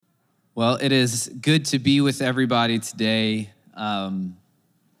Well, it is good to be with everybody today. I'm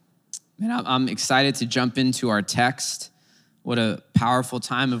excited to jump into our text. What a powerful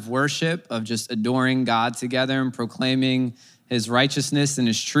time of worship, of just adoring God together and proclaiming his righteousness and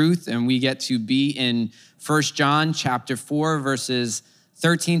his truth. And we get to be in 1 John chapter 4, verses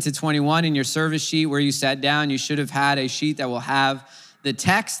 13 to 21 in your service sheet where you sat down. You should have had a sheet that will have the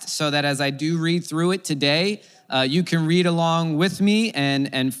text so that as I do read through it today, you can read along with me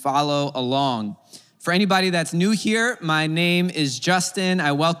and follow along. For anybody that's new here, my name is Justin.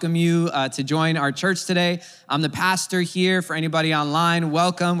 I welcome you to join our church today. I'm the pastor here. For anybody online,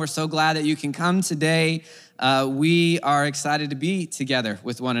 welcome. We're so glad that you can come today. We are excited to be together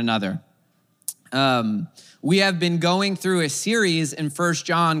with one another. We have been going through a series in 1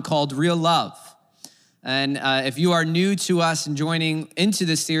 John called Real Love. And if you are new to us and joining into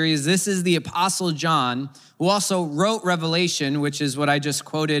this series, this is the Apostle John, who also wrote Revelation, which is what I just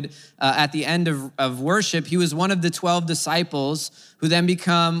quoted at the end of worship. He was one of the 12 disciples who then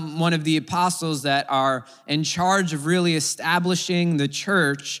become one of the apostles that are in charge of really establishing the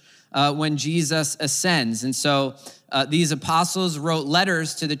church when Jesus ascends. And so these apostles wrote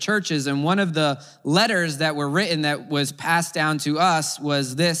letters to the churches, and one of the letters that were written that was passed down to us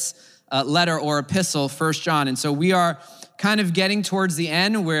was this letter or epistle, 1 John. And so we are kind of getting towards the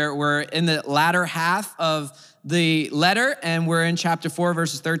end where we're in the latter half of the letter, and we're in chapter 4,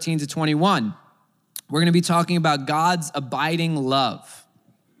 verses 13 to 21. We're going to be talking about God's abiding love.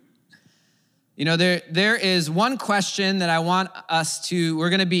 You know, there is one question that I want we're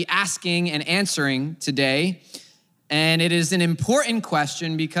going to be asking and answering today, and it is an important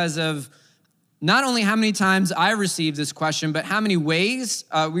question because of not only how many times I receive this question, but how many ways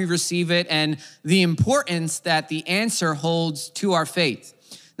we receive it and the importance that the answer holds to our faith.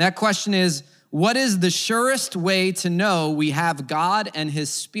 That question is, what is the surest way to know we have God and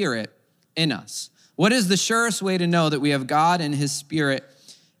his Spirit in us? What is the surest way to know that we have God and his Spirit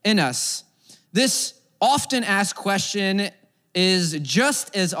in us? This often asked question is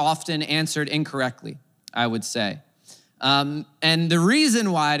just as often answered incorrectly, I would say. And the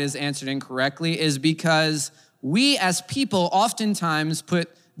reason why it is answered incorrectly is because we as people oftentimes put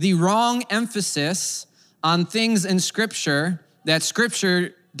the wrong emphasis on things in Scripture that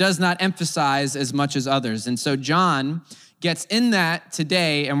Scripture does not emphasize as much as others. And so John gets in that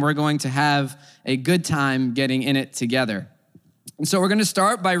today, and we're going to have a good time getting in it together. And so we're going to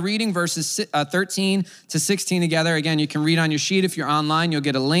start by reading verses 13 to 16 together. Again, you can read on your sheet. If you're online, you'll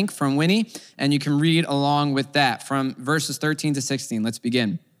get a link from Winnie, and you can read along with that from verses 13 to 16. Let's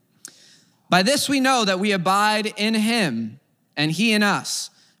begin. By this we know that we abide in him and he in us,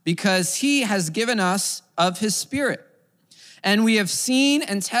 because he has given us of his Spirit. And we have seen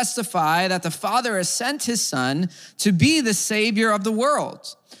and testify that the Father has sent his Son to be the Savior of the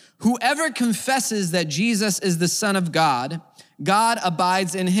world. Whoever confesses that Jesus is the Son of God, God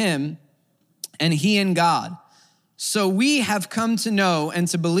abides in him, and he in God. So we have come to know and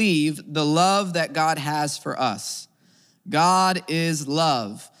to believe the love that God has for us. God is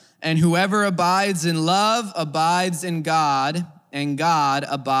love, and whoever abides in love abides in God, and God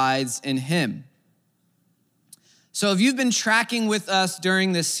abides in him. So if you've been tracking with us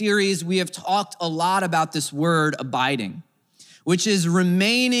during this series, we have talked a lot about this word abiding, which is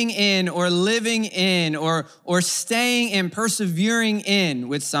remaining in or living in or staying in, persevering in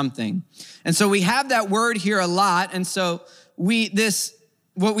with something. And so we have that word here a lot. And so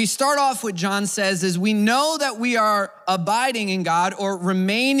what we start off with, John says, is we know that we are abiding in God or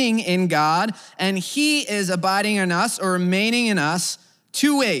remaining in God, and he is abiding in us or remaining in us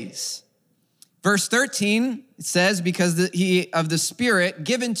two ways. Verse 13, it says, because of the Spirit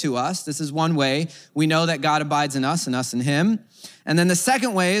given to us, this is one way we know that God abides in us and us in him. And then the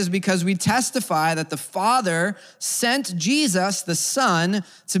second way is because we testify that the Father sent Jesus, the Son,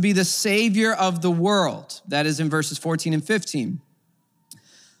 to be the Savior of the world. That is in verses 14 and 15.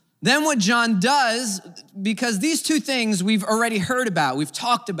 Then what John does, because these two things we've already heard about, we've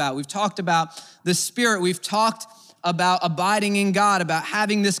talked about the Spirit, we've talked about abiding in God, about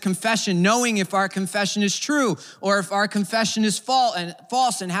having this confession, knowing if our confession is true or if our confession is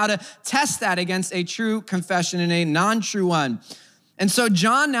false, and how to test that against a true confession and a non-true one. And so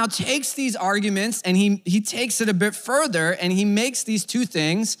John now takes these arguments and he takes it a bit further, and he makes these two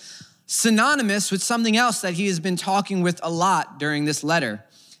things synonymous with something else that he has been talking with a lot during this letter,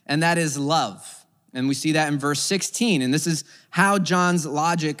 and that is love. And we see that in verse 16, and this is how John's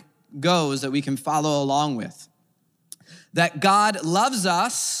logic goes that we can follow along with. That God loves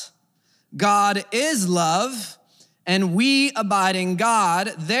us, God is love, and we abide in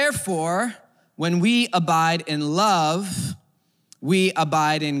God. Therefore, when we abide in love, we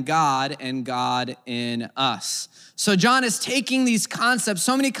abide in God and God in us. So John is taking these concepts,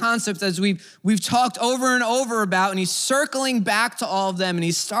 so many concepts as we've talked over and over about, and he's circling back to all of them, and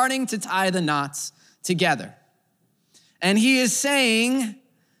he's starting to tie the knots together. And he is saying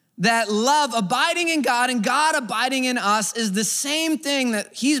that love, abiding in God and God abiding in us, is the same thing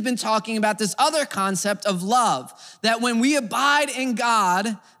that he's been talking about, this other concept of love. That when we abide in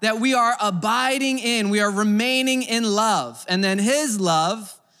God, that we are abiding in, we are remaining in love. And then his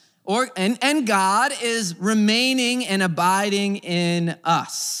love, and God is remaining and abiding in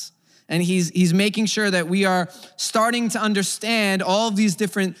us. And he's making sure that we are starting to understand all of these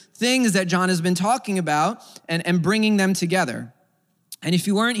different things that John has been talking about and bringing them together. And if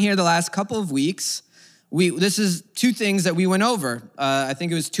you weren't here the last couple of weeks, this is two things that we went over. I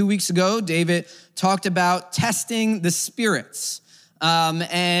think it was 2 weeks ago, David talked about testing the spirits.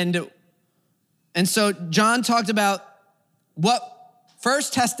 And so John talked about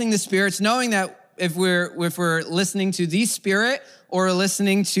first testing the spirits, knowing that if we're listening to the spirit or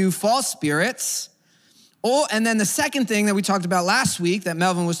listening to false spirits. And then the second thing that we talked about last week that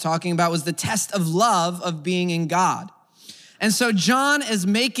Melvin was talking about was the test of love of being in God. And so John is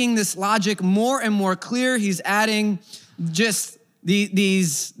making this logic more and more clear. He's adding just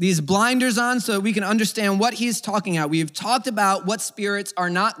these blinders on so that we can understand what he's talking about. We've talked about what spirits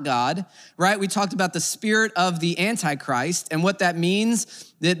are not God, right? We talked about the spirit of the Antichrist and what that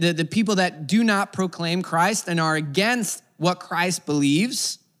means, the people that do not proclaim Christ and are against what Christ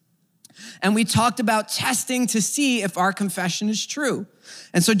believes. And we talked about testing to see if our confession is true.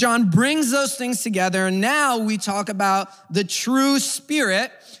 And so John brings those things together, and now we talk about the true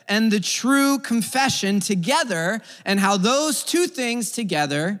spirit and the true confession together, and how those two things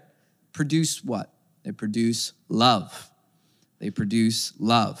together produce what? They produce love. They produce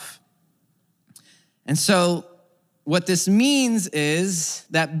love. And so what this means is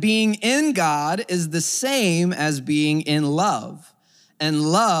that being in God is the same as being in love, and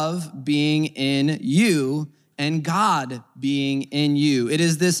love being in you, and God being in you. It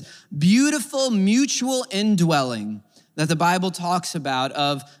is this beautiful mutual indwelling that the Bible talks about,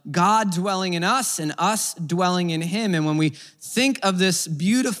 of God dwelling in us and us dwelling in him. And when we think of this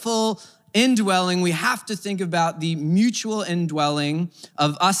beautiful indwelling, we have to think about the mutual indwelling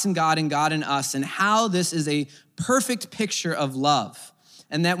of us and God in us, and how this is a perfect picture of love.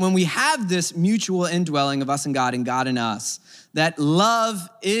 And that when we have this mutual indwelling of us and God in us, that love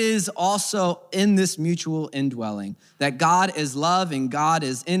is also in this mutual indwelling. That God is love and God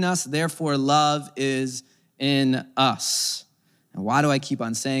is in us, therefore love is in us. And why do I keep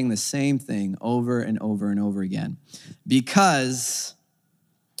on saying the same thing over and over and over again? Because,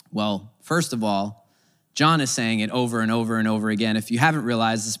 well, first of all, John is saying it over and over and over again. If you haven't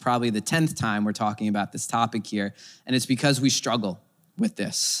realized, this is probably the 10th time we're talking about this topic here, and it's because we struggle with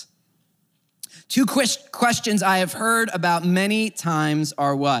this. Two questions I have heard about many times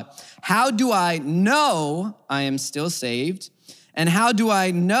are what? How do I know I am still saved? And how do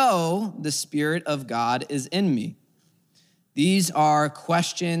I know the Spirit of God is in me? These are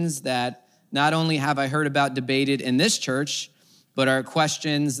questions that not only have I heard about debated in this church, but are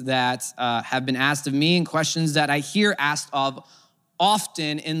questions that have been asked of me, and questions that I hear asked of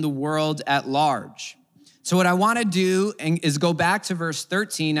often in the world at large. So what I want to do is go back to verse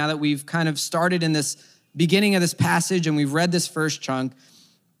 13, now that we've kind of started in this beginning of this passage and we've read this first chunk.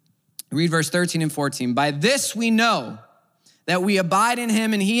 Read verse 13 and 14. By this we know that we abide in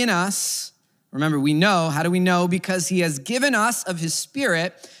him and he in us. Remember, we know. How do we know? Because he has given us of his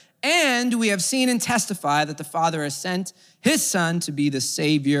Spirit, and we have seen and testify that the Father has sent his Son to be the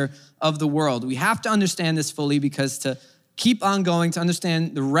Savior of the world. We have to understand this fully, because to keep on going, to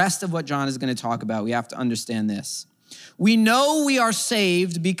understand the rest of what John is going to talk about, we have to understand this. We know we are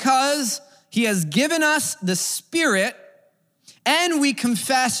saved because he has given us the Spirit, and we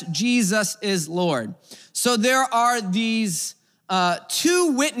confess Jesus is Lord. So there are these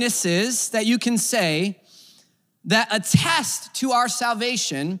two witnesses that you can say that attest to our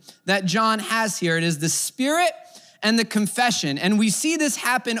salvation that John has here. It is the Spirit and the confession. And we see this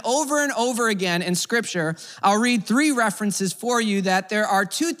happen over and over again in Scripture. I'll read 3 references for you that there are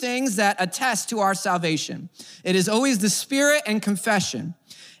 2 things that attest to our salvation. It is always the Spirit and confession.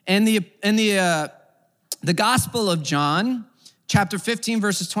 In the Gospel of John, chapter 15,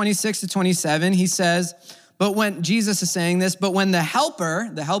 verses 26 to 27, he says, but when Jesus is saying this, but when the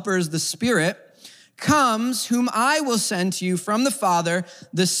Helper is the Spirit, comes, whom I will send to you from the Father,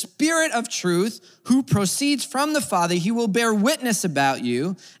 the Spirit of truth, who proceeds from the Father, he will bear witness about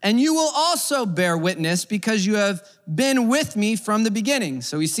you, and you will also bear witness because you have been with me from the beginning.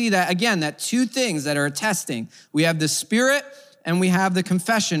 So we see that, again, that 2 things that are attesting. We have the Spirit and we have the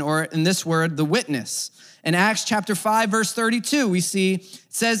confession, or in this word, the witness. In Acts chapter 5, verse 32, we see, it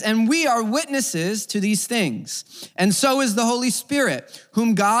says, and we are witnesses to these things. And so is the Holy Spirit,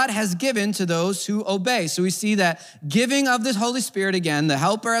 whom God has given to those who obey. So we see that giving of the Holy Spirit, again, the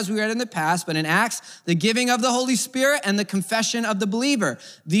helper as we read in the past, but in Acts, the giving of the Holy Spirit and the confession of the believer.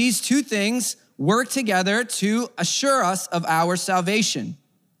 These two things work together to assure us of our salvation.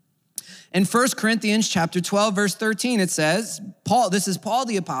 In 1 Corinthians chapter 12, verse 13, it says, this is Paul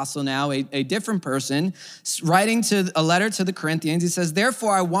the apostle now, a different person, writing to a letter to the Corinthians. He says,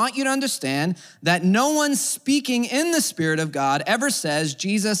 therefore, I want you to understand that no one speaking in the Spirit of God ever says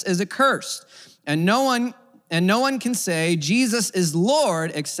Jesus is accursed. And no one can say Jesus is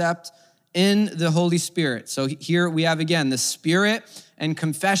Lord except in the Holy Spirit. So here we have again the Spirit and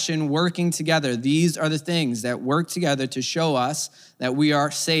confession working together. These are the things that work together to show us that we are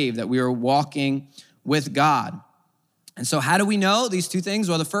saved, that we are walking with God. And so how do we know these two things?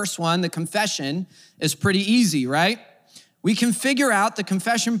 Well, the first one, the confession, is pretty easy, right? We can figure out the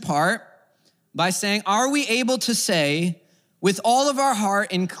confession part by saying, are we able to say with all of our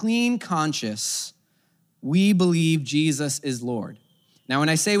heart and clean conscience, we believe Jesus is Lord? Now, when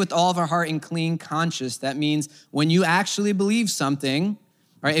I say with all of our heart and clean conscience, that means when you actually believe something,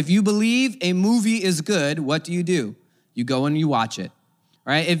 right? If you believe a movie is good, what do? You go and you watch it,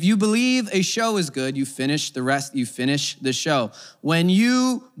 right? If you believe a show is good, you finish the show. When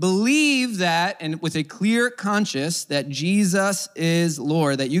you believe that, and with a clear conscience, that Jesus is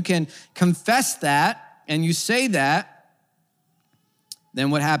Lord, that you can confess that and you say that,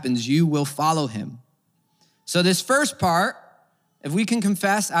 then what happens? You will follow him. So this first part, if we can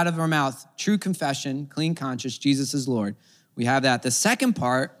confess out of our mouth, true confession, clean conscience, Jesus is Lord, we have that. The second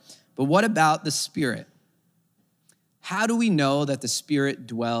part, but what about the Spirit? How do we know that the Spirit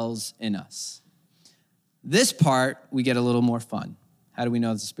dwells in us? This part, we get a little more fun. How do we know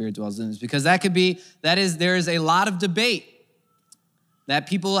that the Spirit dwells in us? Because there is a lot of debate that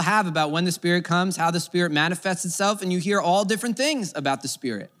people have about when the Spirit comes, how the Spirit manifests itself, and you hear all different things about the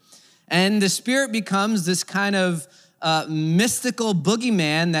Spirit. And the Spirit becomes this kind of mystical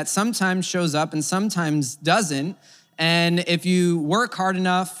boogeyman that sometimes shows up and sometimes doesn't. And if you work hard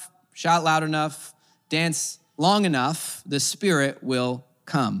enough, shout loud enough, dance long enough, the Spirit will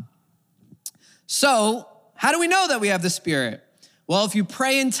come. So, how do we know that we have the Spirit? Well, if you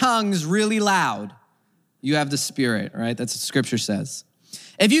pray in tongues really loud, you have the Spirit, right? That's what Scripture says.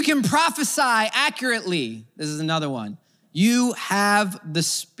 If you can prophesy accurately, this is another one, you have the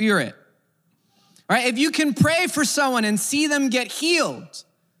Spirit. Right? If you can pray for someone and see them get healed,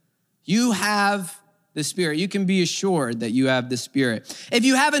 you have the Spirit. You can be assured that you have the Spirit. If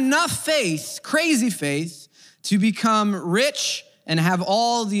you have enough faith, crazy faith, to become rich and have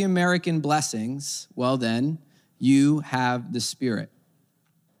all the American blessings, well then, you have the Spirit.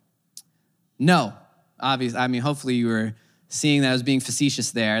 No, obviously, hopefully you were seeing that I was being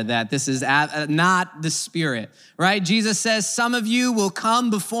facetious there, that this is not the Spirit, right? Jesus says, some of you will come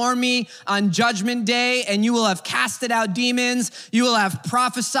before me on judgment day and you will have casted out demons, you will have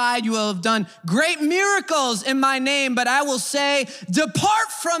prophesied, you will have done great miracles in my name, but I will say, depart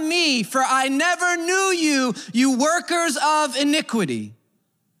from me, for I never knew you, you workers of iniquity.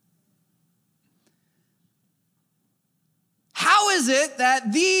 How is it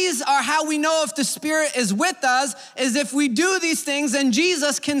that these are how we know if the Spirit is with us, is if we do these things and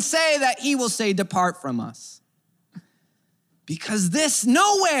Jesus can say that he will say, depart from us. Because this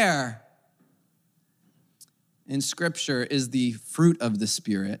nowhere in Scripture is the fruit of the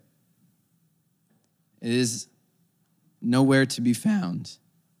Spirit. It is nowhere to be found.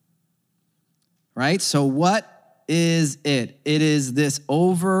 Right? So what is it? It is this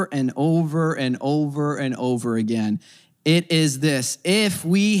over and over and over and over again. It is this: if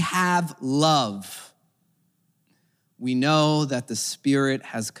we have love, we know that the Spirit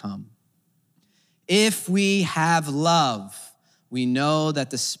has come. If we have love, we know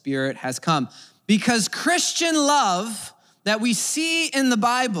that the Spirit has come. Because Christian love that we see in the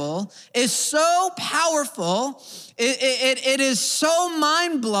Bible is so powerful, it is so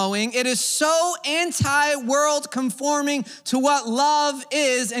mind-blowing, it is so anti-world conforming to what love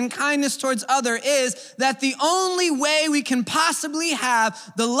is and kindness towards other is, that the only way we can possibly have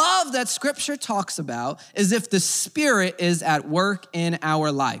the love that Scripture talks about is if the Spirit is at work in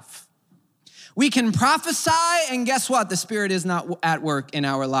our life. We can prophesy, and guess what? The Spirit is not at work in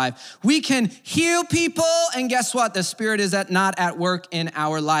our life. We can heal people, and guess what? The Spirit is not at work in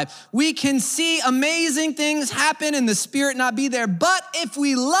our life. We can see amazing things happen and the Spirit not be there. But if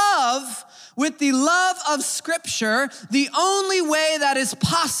we love with the love of Scripture, the only way that is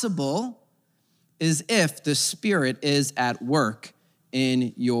possible is if the Spirit is at work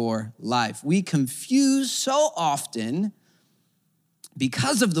in your life. We confuse so often,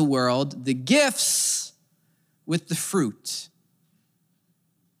 because of the world, the gifts with the fruit.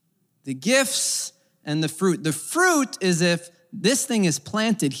 The gifts and the fruit. The fruit is if this thing is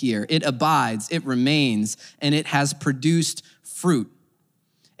planted here, it abides, it remains, and it has produced fruit.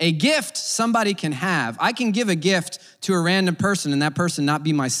 A gift somebody can have. I can give a gift to a random person and that person not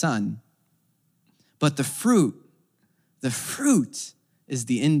be my son. But the fruit is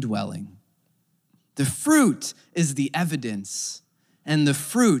the indwelling. The fruit is the evidence. And the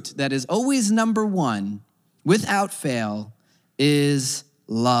fruit that is always number one, without fail, is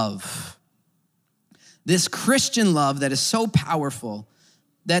love. This Christian love that is so powerful,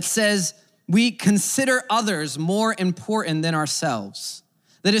 that says we consider others more important than ourselves,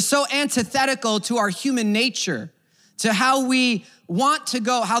 that is so antithetical to our human nature, to how we want to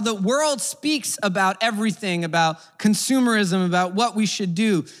go, how the world speaks about everything, about consumerism, about what we should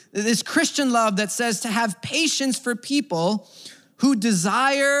do. This Christian love that says to have patience for people who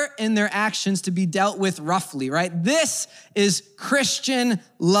desire in their actions to be dealt with roughly, right? This is Christian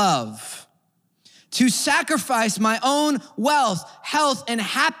love. To sacrifice my own wealth, health, and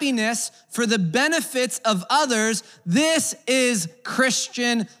happiness for the benefits of others, this is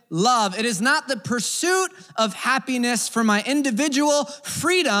Christian love. It is not the pursuit of happiness for my individual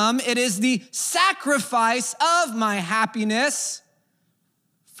freedom. It is the sacrifice of my happiness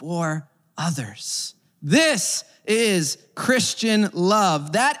for others. This is Christian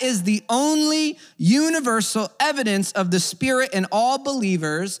love. That is the only universal evidence of the Spirit in all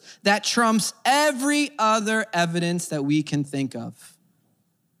believers that trumps every other evidence that we can think of.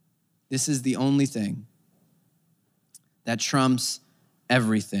 This is the only thing that trumps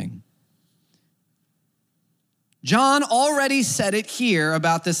everything. John already said it here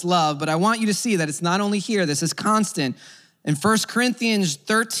about this love, but I want you to see that it's not only here, this is constant. In 1 Corinthians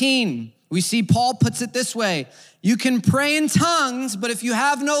 13, we see Paul puts it this way: you can pray in tongues, but if you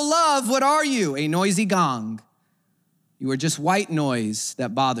have no love, what are you? A noisy gong. You are just white noise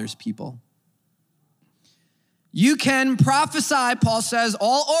that bothers people. You can prophesy, Paul says,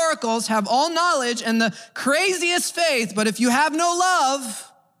 all oracles, have all knowledge and the craziest faith, but if you have no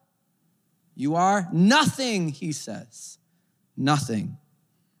love, you are nothing, he says. Nothing.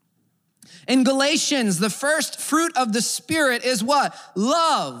 In Galatians, the first fruit of the Spirit is what?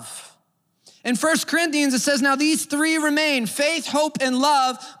 Love. In 1 Corinthians, it says, now these three remain, faith, hope, and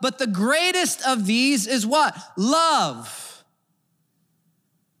love, but the greatest of these is what? Love.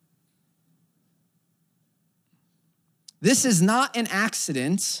 This is not an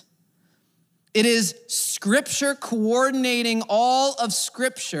accident. It is Scripture coordinating all of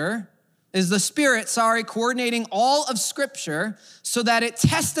Scripture, is the Spirit, coordinating all of Scripture so that it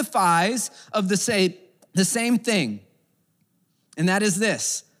testifies of the same thing. And that is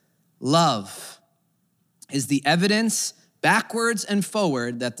this: love is the evidence backwards and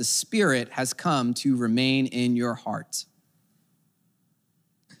forward that the Spirit has come to remain in your heart.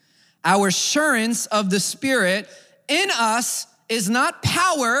 Our assurance of the Spirit in us is not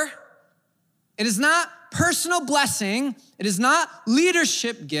power. It is not personal blessing. It is not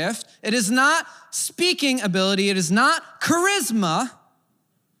leadership gift. It is not speaking ability. It is not charisma.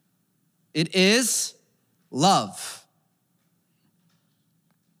 It is love.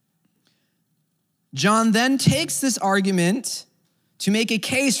 John then takes this argument to make a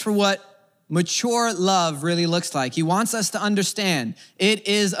case for what mature love really looks like. He wants us to understand it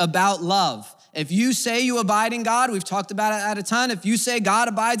is about love. If you say you abide in God, we've talked about it a ton. If you say God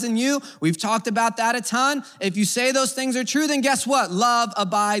abides in you, we've talked about that a ton. If you say those things are true, then guess what? Love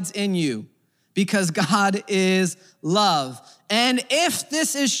abides in you because God is love. And if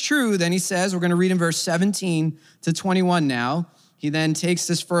this is true, then he says, we're going to read in verse 17 to 21 now. He then takes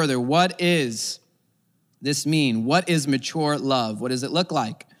this further. What is this mean? What is mature love? What does it look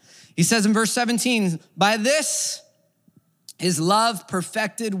like? He says in verse 17, by this is love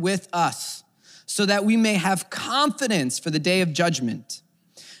perfected with us, so that we may have confidence for the day of judgment.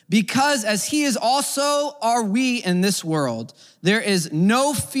 Because as he is also are we in this world, there is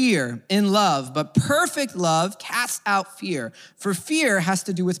no fear in love, but perfect love casts out fear. For fear has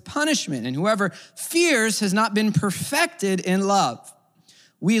to do with punishment, and whoever fears has not been perfected in love.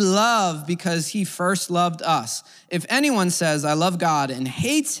 We love because he first loved us. If anyone says, I love God, and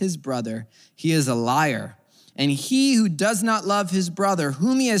hates his brother, he is a liar. And he who does not love his brother,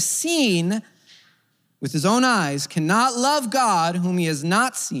 whom he has seen with his own eyes, cannot love God whom he has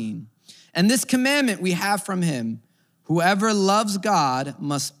not seen. And this commandment we have from him: whoever loves God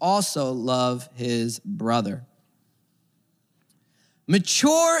must also love his brother.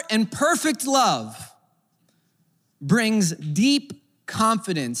 Mature and perfect love brings deep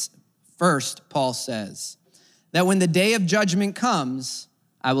confidence. First, Paul says, that when the day of judgment comes,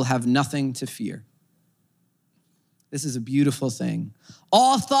 I will have nothing to fear. This is a beautiful thing.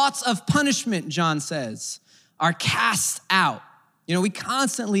 All thoughts of punishment, John says, are cast out. You know, we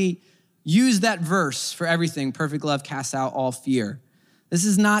constantly use that verse for everything. Perfect love casts out all fear. This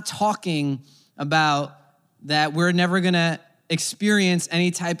is not talking about that we're never going to experience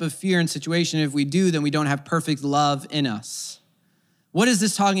any type of fear in situation. If we do, then we don't have perfect love in us. What is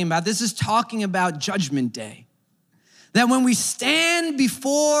this talking about? This is talking about Judgment Day. That when we stand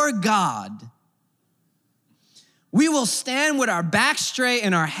before God, we will stand with our back straight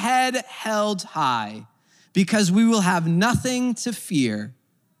and our head held high, because we will have nothing to fear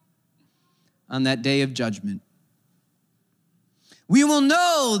on that day of judgment. We will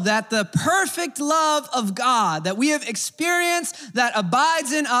know that the perfect love of God that we have experienced, that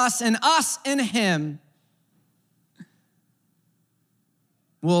abides in us and us in him,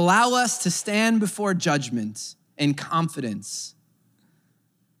 will allow us to stand before judgment in confidence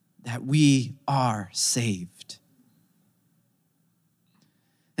that we are saved.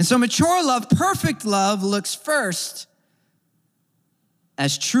 And so mature love, perfect love, looks first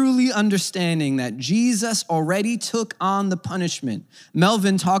as truly understanding that Jesus already took on the punishment.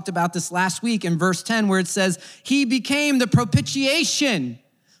 Melvin talked about this last week in verse 10, where it says, he became the propitiation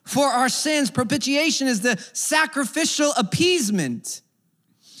for our sins. Propitiation is the sacrificial appeasement.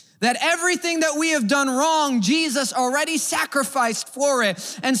 That everything that we have done wrong, Jesus already sacrificed for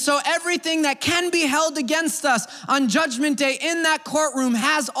it. And so everything that can be held against us on Judgment Day in that courtroom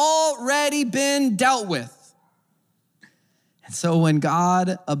has already been dealt with. And so when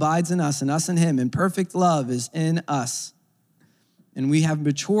God abides in us and us in him, and perfect love is in us, and we have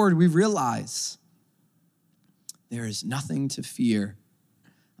matured, we realize there is nothing to fear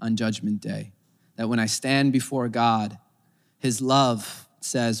on Judgment Day. That when I stand before God, his love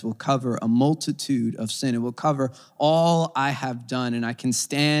says will cover a multitude of sin. It will cover all I have done, and I can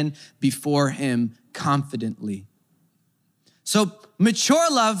stand before him confidently. So mature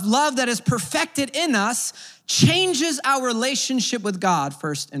love, love that is perfected in us, changes our relationship with God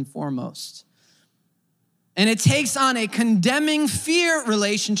first and foremost. And it takes on a condemning fear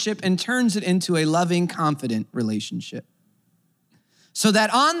relationship and turns it into a loving, confident relationship. So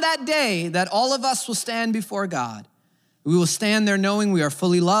that on that day that all of us will stand before God, we will stand there knowing we are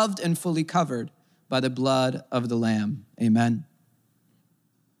fully loved and fully covered by the blood of the Lamb. Amen.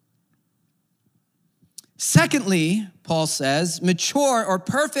 Secondly, Paul says, mature or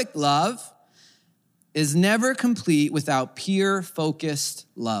perfect love is never complete without pure, focused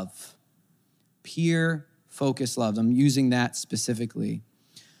love. Pure, focused love. I'm using that specifically.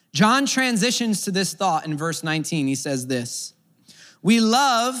 John transitions to this thought in verse 19. He says this, we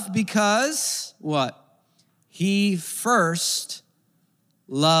love because, what? He first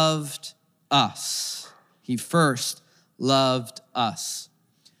loved us. He first loved us.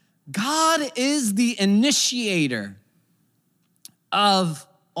 God is the initiator of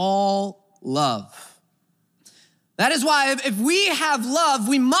all love. That is why if we have love,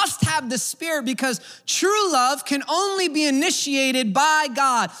 we must have the Spirit, because true love can only be initiated by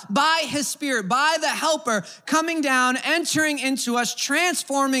God, by his Spirit, by the helper coming down, entering into us,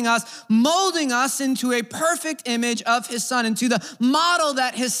 transforming us, molding us into a perfect image of his Son, into the model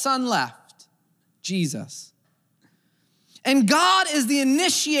that his Son left, Jesus. And God is the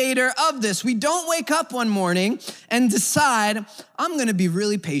initiator of this. We don't wake up one morning and decide, I'm gonna be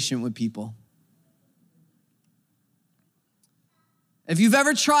really patient with people. If you've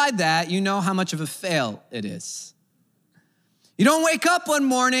ever tried that, you know how much of a fail it is. You don't wake up one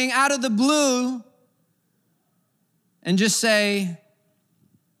morning out of the blue and just say,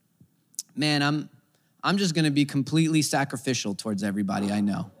 man, I'm just gonna be completely sacrificial towards everybody I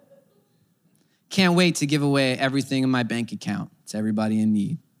know. Can't wait to give away everything in my bank account to everybody in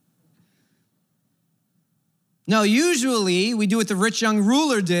need. No, usually we do what the rich young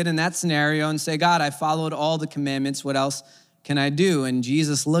ruler did in that scenario and say, God, I followed all the commandments. What else can I do? And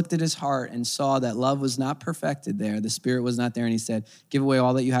Jesus looked at his heart and saw that love was not perfected there. The Spirit was not there. And he said, give away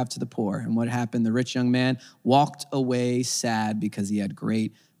all that you have to the poor. And what happened? The rich young man walked away sad because he had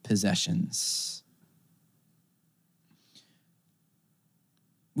great possessions.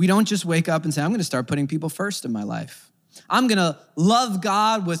 We don't just wake up and say, I'm going to start putting people first in my life. I'm going to love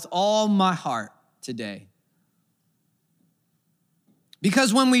God with all my heart today.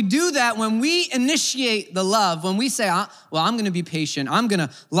 Because when we do that, when we initiate the love, when we say, well, I'm going to be patient, I'm going to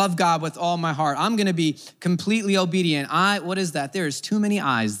love God with all my heart, I'm going to be completely obedient. What is that? There's too many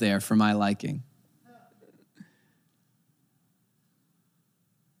eyes there for my liking.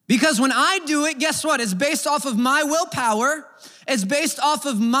 Because when I do it, guess what? It's based off of my willpower. It's based off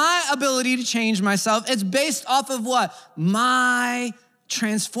of my ability to change myself. It's based off of what? My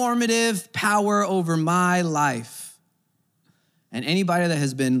transformative power over my life. And anybody that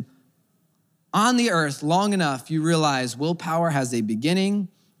has been on the earth long enough, you realize willpower has a beginning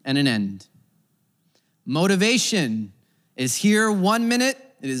and an end. Motivation is here 1 minute,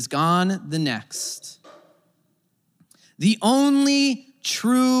 it is gone the next. The only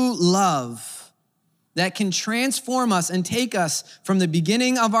true love that can transform us and take us from the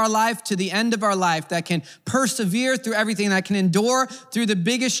beginning of our life to the end of our life, that can persevere through everything, that can endure through the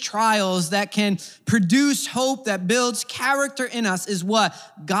biggest trials, that can produce hope, that builds character in us, is what?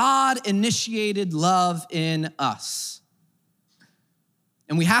 God-initiated love in us.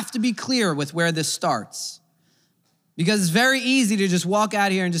 And we have to be clear with where this starts, because it's very easy to just walk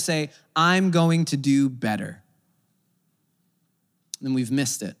out here and just say, I'm going to do better. And we've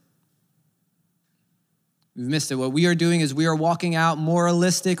missed it. We've missed it. What we are doing is we are walking out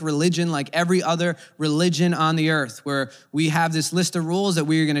moralistic religion like every other religion on the earth, where we have this list of rules that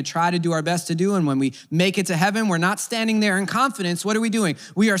we are going to try to do our best to do. And when we make it to heaven, we're not standing there in confidence. What are we doing?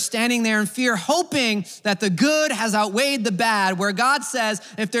 We are standing there in fear, hoping that the good has outweighed the bad, where God says,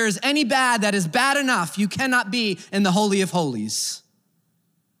 if there is any bad that is bad enough, you cannot be in the Holy of Holies.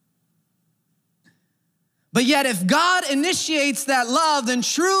 But yet, if God initiates that love, then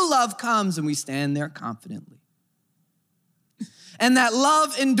true love comes and we stand there confidently. And that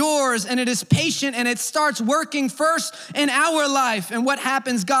love endures and it is patient and it starts working first in our life. And what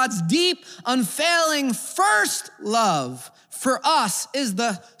happens? God's deep, unfailing first love for us is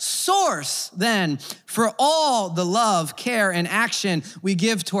the source then for all the love, care, and action we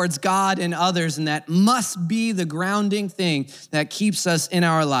give towards God and others. And that must be the grounding thing that keeps us in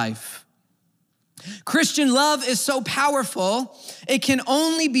our life. Christian love is so powerful, it can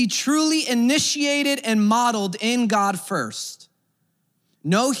only be truly initiated and modeled in God first.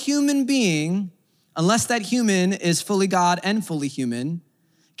 No human being, unless that human is fully God and fully human,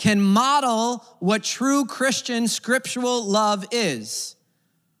 can model what true Christian scriptural love is.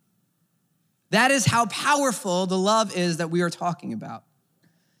 That is how powerful the love is that we are talking about.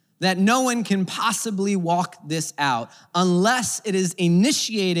 That no one can possibly walk this out unless it is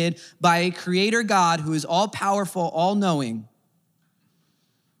initiated by a creator God who is all-powerful, all-knowing,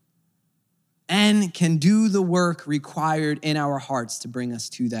 and can do the work required in our hearts to bring us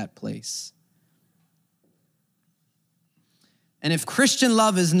to that place. And if Christian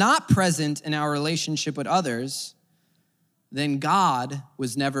love is not present in our relationship with others, then God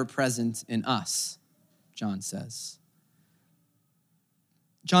was never present in us, John says.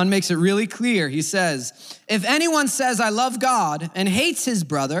 John makes it really clear. He says, if anyone says, I love God and hates his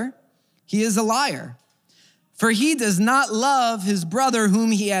brother, he is a liar. For he does not love his brother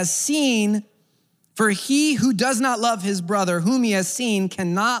whom he has seen. For he who does not love his brother whom he has seen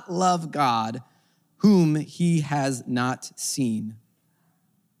cannot love God whom he has not seen.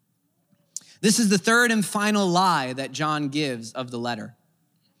 This is the third and final lie that John gives of the letter.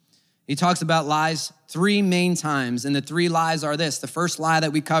 He talks about lies 3 main times, and the 3 lies are this. The first lie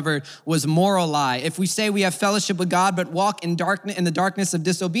that we covered was moral lie. If we say we have fellowship with God but walk in the darkness of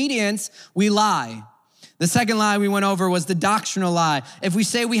disobedience, we lie. The second lie we went over was the doctrinal lie. If we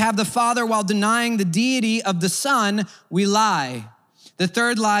say we have the Father while denying the deity of the Son, we lie. The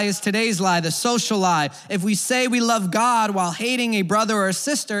third lie is today's lie, the social lie. If we say we love God while hating a brother or a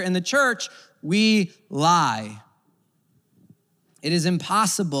sister in the church, we lie. It is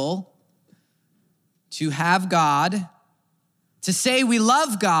impossible to have God, to say we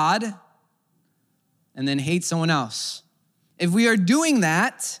love God, and then hate someone else. If we are doing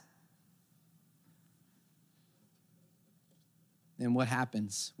that, then what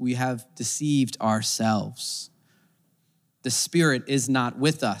happens? We have deceived ourselves. The Spirit is not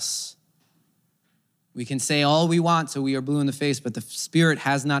with us. We can say all we want till we are blue in the face, but the Spirit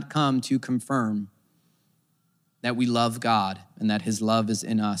has not come to confirm that we love God and that his love is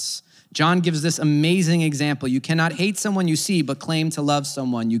in us. John gives this amazing example. You cannot hate someone you see, but claim to love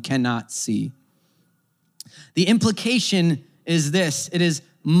someone you cannot see. The implication is this: it is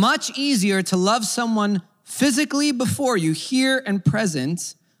much easier to love someone physically before you, here and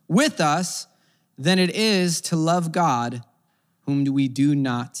present with us, than it is to love God whom we do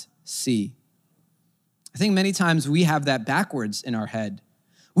not see. I think many times we have that backwards in our head.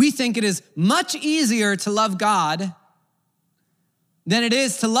 We think it is much easier to love God than it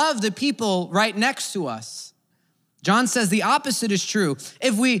is to love the people right next to us. John says the opposite is true.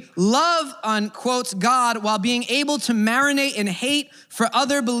 If we love, unquotes, God while being able to marinate in hate for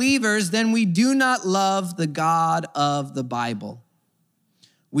other believers, then we do not love the God of the Bible.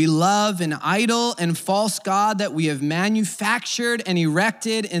 We love an idol and false god that we have manufactured and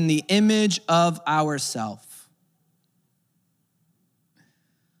erected in the image of ourselves.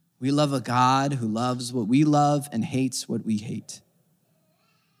 We love a God who loves what we love and hates what we hate.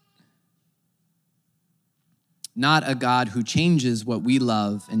 Not a God who changes what we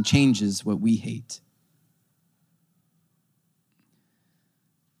love and changes what we hate.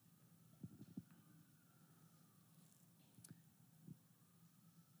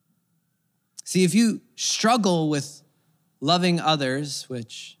 See, if you struggle with loving others,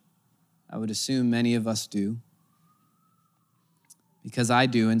 which I would assume many of us do, because I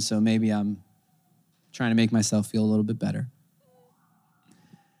do, and so maybe I'm trying to make myself feel a little bit better.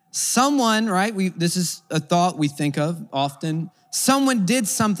 Someone, right, this is a thought we think of often. Someone did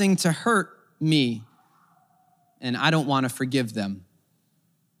something to hurt me, and I don't want to forgive them.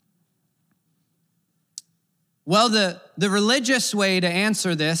 Well, the religious way to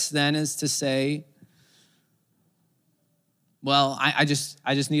answer this then is to say, well, I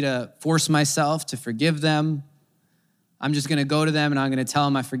just need to force myself to forgive them. I'm just going to go to them and I'm going to tell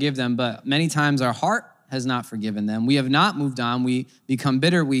them I forgive them. But many times our heart has not forgiven them. We have not moved on. We become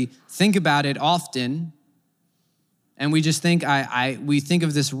bitter. We think about it often. And we just think, we think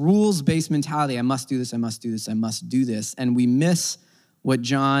of this rules-based mentality. I must do this, I must do this, I must do this. And we miss what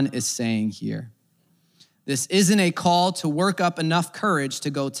John is saying here. This isn't a call to work up enough courage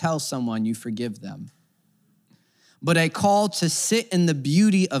to go tell someone you forgive them, but a call to sit in the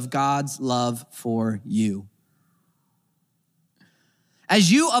beauty of God's love for you.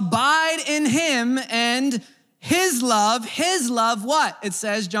 As you abide in him and his love, what? It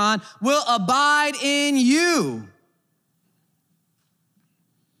says, John, will abide in you.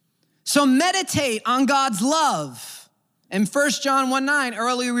 So meditate on God's love. In 1 John 1:9,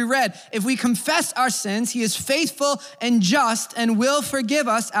 earlier we read, if we confess our sins, he is faithful and just and will forgive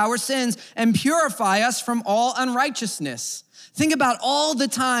us our sins and purify us from all unrighteousness. Think about all the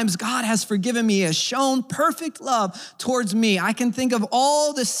times God has forgiven me, has shown perfect love towards me. I can think of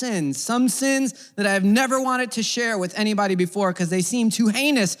all the sins, some sins that I have never wanted to share with anybody before because they seem too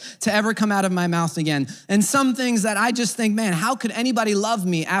heinous to ever come out of my mouth again. And some things that I just think, man, how could anybody love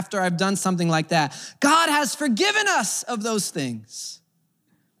me after I've done something like that? God has forgiven us of those things.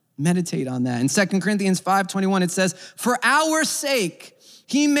 Meditate on that. In 2 Corinthians 5:21, it says, for our sake,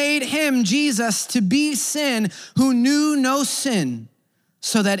 he made him, Jesus, to be sin who knew no sin,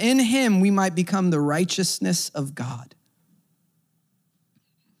 so that in him we might become the righteousness of God.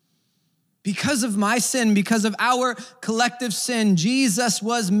 Because of my sin, because of our collective sin, Jesus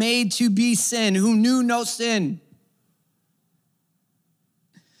was made to be sin who knew no sin.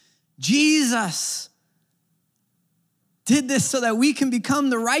 Jesus did this so that we can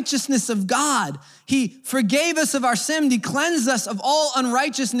become the righteousness of God. He forgave us of our sin. He cleansed us of all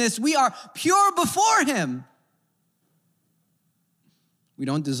unrighteousness. We are pure before him. We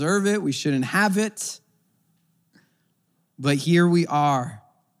don't deserve it. We shouldn't have it. But here we are,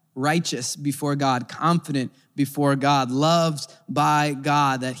 righteous before God, confident before God, loved by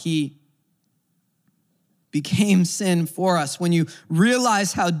God, that he became sin for us. When you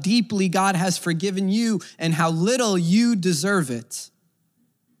realize how deeply God has forgiven you and how little you deserve it,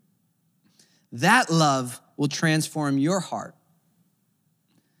 that love will transform your heart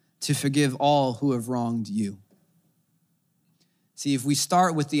to forgive all who have wronged you. See, if we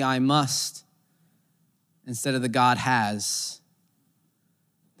start with the I must instead of the God has,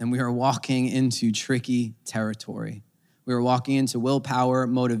 then we are walking into tricky territory. We are walking into willpower,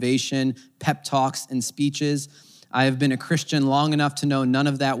 motivation, pep talks, and speeches. I have been a Christian long enough to know none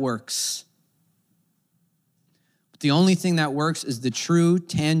of that works. But the only thing that works is the true,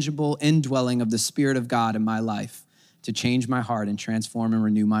 tangible indwelling of the Spirit of God in my life to change my heart and transform and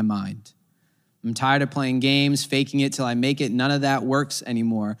renew my mind. I'm tired of playing games, faking it till I make it. None of that works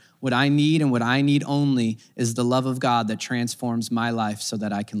anymore. What I need and what I need only is the love of God that transforms my life so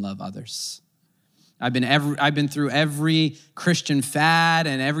that I can love others. I've been through every Christian fad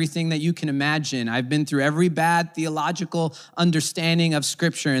and everything that you can imagine. I've been through every bad theological understanding of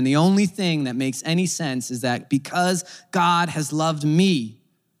Scripture, and the only thing that makes any sense is that because God has loved me,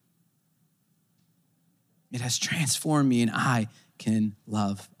 it has transformed me and I can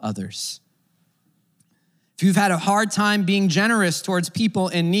love others. If you've had a hard time being generous towards people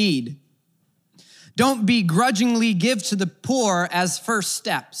in need, don't begrudgingly give to the poor as first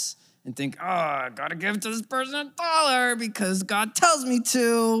steps. And think, oh, I gotta give to this person $1 because God tells me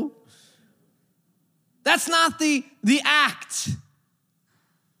to. That's not the act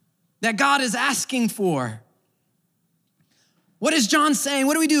that God is asking for. What is John saying?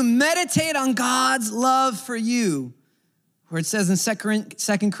 What do we do? Meditate on God's love for you. where it says in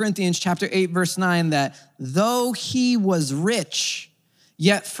 2 Corinthians chapter 8, verse 9, that though he was rich,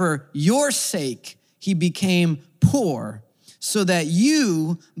 yet for your sake he became poor, so that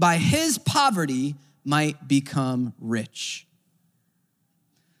you, by his poverty, might become rich.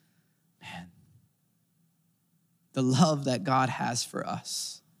 Man, the love that God has for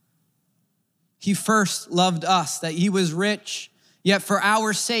us. He first loved us, that he was rich, yet for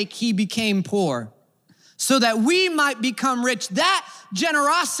our sake he became poor, so that we might become rich. That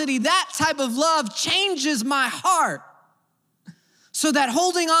generosity, that type of love changes my heart, so that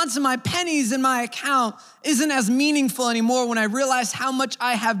holding on to my pennies in my account isn't as meaningful anymore when I realize how much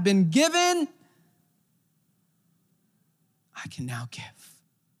I have been given. I can now give.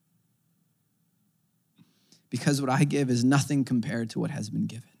 Because what I give is nothing compared to what has been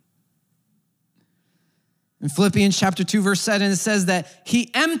given. In Philippians chapter 2, verse 7, it says that he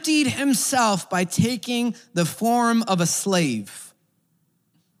emptied himself by taking the form of a slave.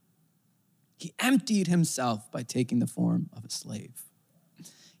 He emptied himself by taking the form of a slave.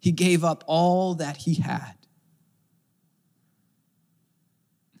 He gave up all that he had.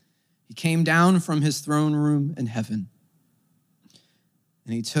 He came down from his throne room in heaven,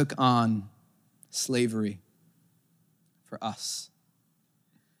 and he took on slavery for us.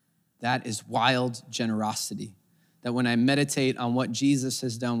 That is wild generosity. That when I meditate on what Jesus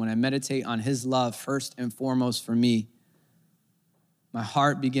has done, when I meditate on his love first and foremost for me, my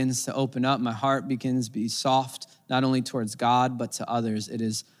heart begins to open up. My heart begins to be soft, not only towards God, but to others. It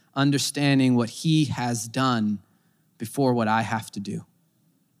is understanding what he has done before what I have to do.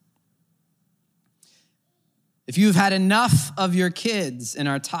 If you've had enough of your kids and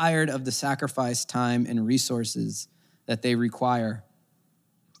are tired of the sacrifice, time, and resources that they require,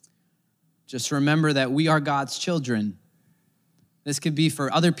 just remember that we are God's children. This could be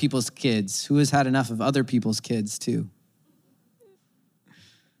for other people's kids. Who has had enough of other people's kids too?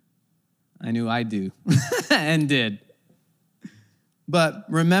 I knew I do and did. But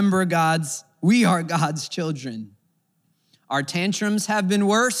remember, we are God's children. Our tantrums have been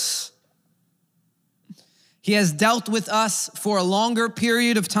worse. He has dealt with us for a longer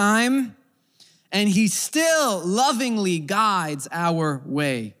period of time, and he still lovingly guides our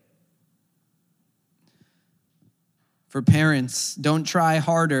way. For parents, don't try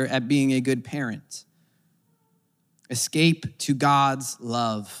harder at being a good parent. Escape to God's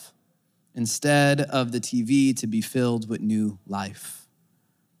love instead of the TV to be filled with new life.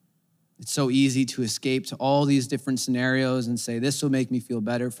 It's so easy to escape to all these different scenarios and say, this will make me feel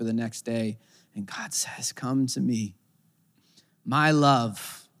better for the next day. And God says, come to me. My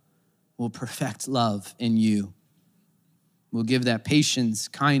love will perfect love in you. We'll give that patience,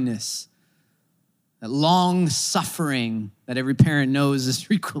 kindness, that long suffering that every parent knows is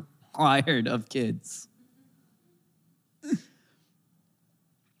required of kids.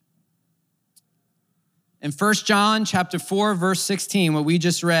 In 1 John chapter 4, verse 16, what we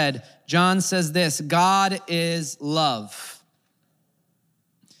just read, John says this: God is love.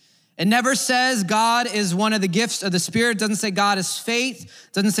 It never says God is one of the gifts of the Spirit. It doesn't say God is faith.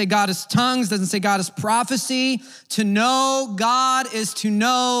 It doesn't say God is tongues. It doesn't say God is prophecy. To know God is to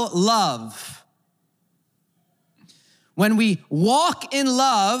know love. When we walk in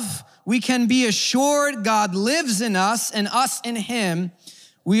love, we can be assured God lives in us and us in him.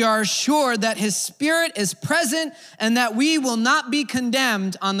 We are assured that his Spirit is present and that we will not be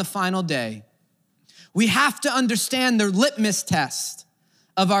condemned on the final day. We have to understand the litmus test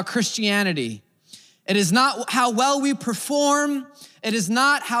of our Christianity. It is not how well we perform. It is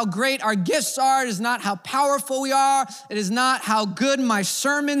not how great our gifts are. It is not how powerful we are. It is not how good my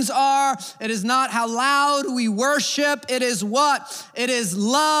sermons are. It is not how loud we worship. It is what? It is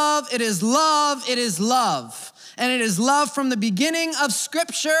love. It is love. It is love. And it is love from the beginning of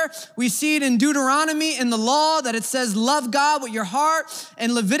Scripture. We see it in Deuteronomy in the law that it says, love God with your heart.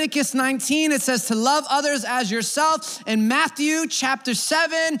 In Leviticus 19, it says to love others as yourself. In Matthew chapter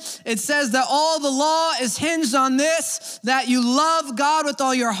 7, it says that all the law is hinged on this, that you love God with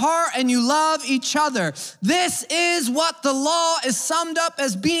all your heart and you love each other. This is what the law is summed up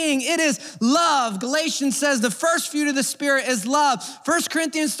as being. It is love. Galatians says the first fruit of the Spirit is love. 1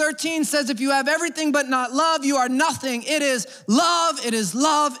 Corinthians 13 says if you have everything but not love, you are nothing. It is love, it is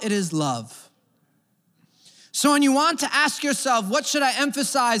love, it is love. So when you want to ask yourself, what should I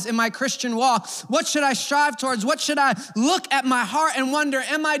emphasize in my Christian walk? What should I strive towards? What should I look at my heart and wonder,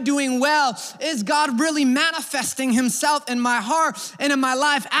 am I doing well? Is God really manifesting himself in my heart and in my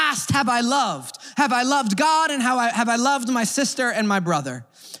life? Asked, have I loved? Have I loved God and have I loved my sister and my brother?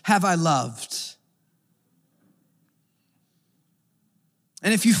 Have I loved?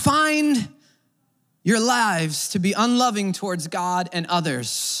 And if you find your lives to be unloving towards God and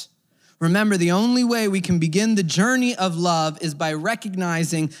others. Remember, the only way we can begin the journey of love is by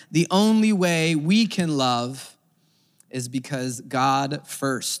recognizing the only way we can love is because God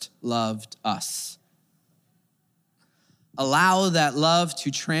first loved us. Allow that love to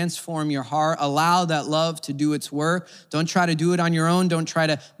transform your heart. Allow that love to do its work. Don't try to do it on your own. Don't try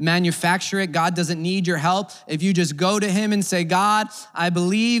to manufacture it. God doesn't need your help. If you just go to him and say, God, I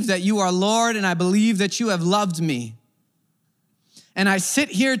believe that you are Lord, and I believe that you have loved me. And I sit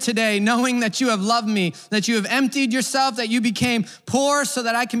here today knowing that you have loved me, that you have emptied yourself, that you became poor so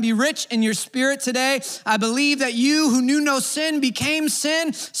that I can be rich in your spirit today. I believe that you who knew no sin became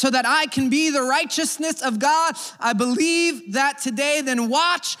sin so that I can be the righteousness of God. I believe that today. Then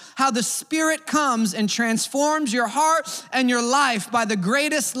watch how the Spirit comes and transforms your heart and your life by the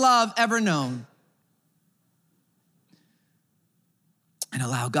greatest love ever known. And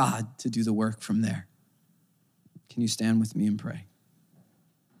allow God to do the work from there. Can you stand with me and pray?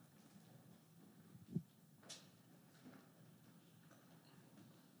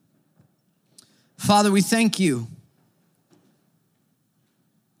 Father, we thank you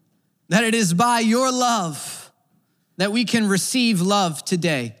that it is by your love that we can receive love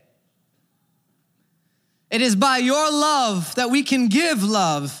today. It is by your love that we can give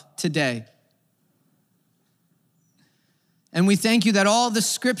love today. And we thank you that all the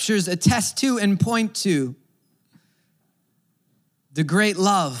scriptures attest to and point to the great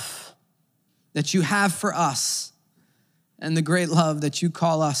love that you have for us and the great love that you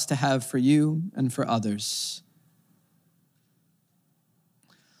call us to have for you and for others.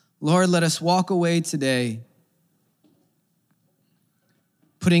 Lord, let us walk away today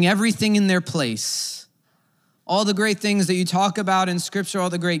putting everything in their place. All the great things that you talk about in Scripture,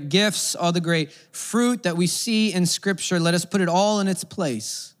 all the great gifts, all the great fruit that we see in Scripture, let us put it all in its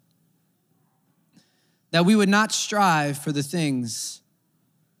place. That we would not strive for the things,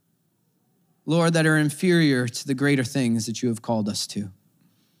 Lord, that are inferior to the greater things that you have called us to.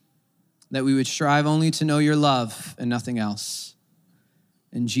 That we would strive only to know your love and nothing else.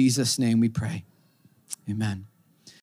 In Jesus' name we pray. Amen.